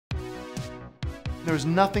There's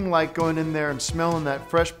nothing like going in there and smelling that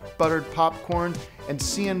fresh buttered popcorn and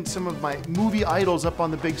seeing some of my movie idols up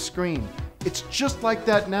on the big screen. It's just like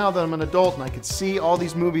that now that I'm an adult and I could see all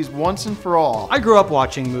these movies once and for all. I grew up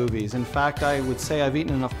watching movies. In fact, I would say I've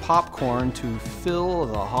eaten enough popcorn to fill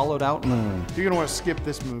the hollowed out moon. You're gonna want to skip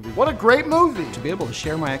this movie. What a great movie! To be able to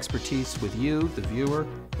share my expertise with you, the viewer,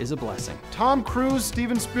 is a blessing. Tom Cruise,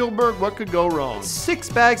 Steven Spielberg, what could go wrong? 6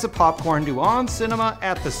 bags of popcorn to On Cinema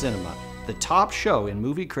at the Cinema, the top show in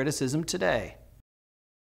movie criticism today.